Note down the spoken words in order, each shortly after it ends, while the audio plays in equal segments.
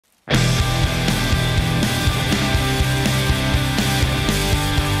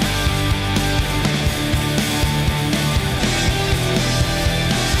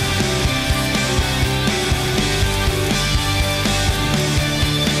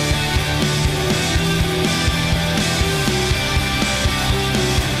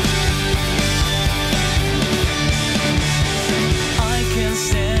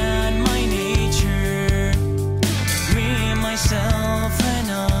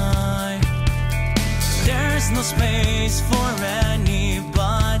no space for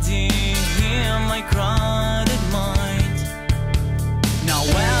anybody in my crowded mind. Now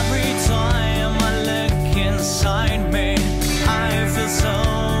every time I look inside me, I feel so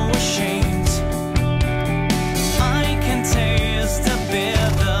ashamed. I can taste the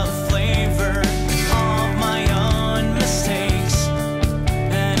bitter flavor of my own mistakes.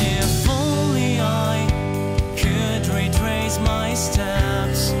 And if only I could retrace my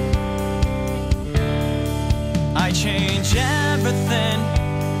steps, I change everything,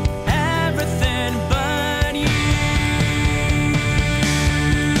 everything but you.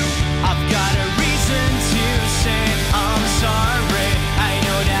 I've got a reason to say I'm sorry. I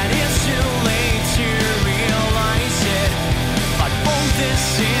know that it's too late to realize it, but all these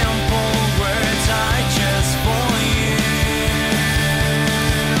simple words are just for you.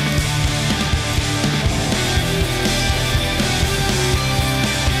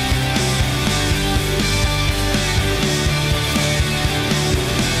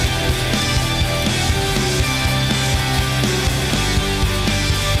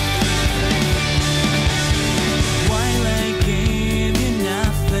 While I gave you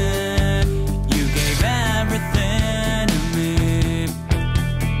nothing, you gave everything to me.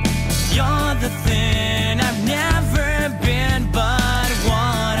 You're the thing I've never been, but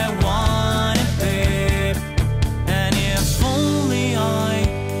what I wanna be. And if only I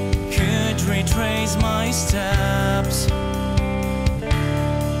could retrace my steps,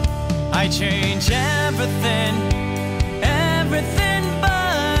 I change everything, everything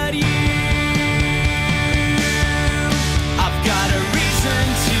but you. I've got a reason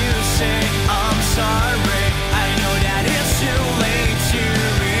to say I'm sorry. I know that it's too late to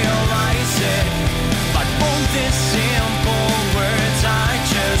realize it, but all these simple words are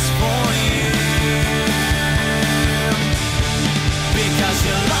just for you. Because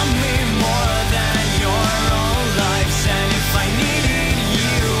you love me more than your own lives, and if I needed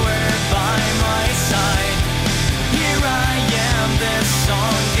you were by my side. Here I am, this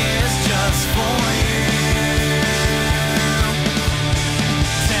song is just for you.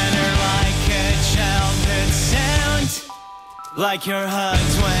 Tender like a childhood sound, like your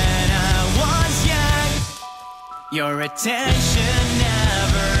hugs when I was young. Your attention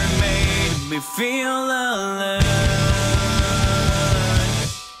never made me feel alone.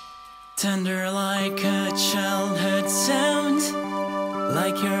 Tender like a childhood sound,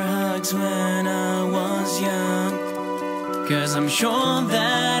 like your hugs when I was young. 'Cause I'm sure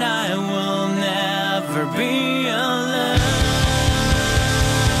that I will never be alone.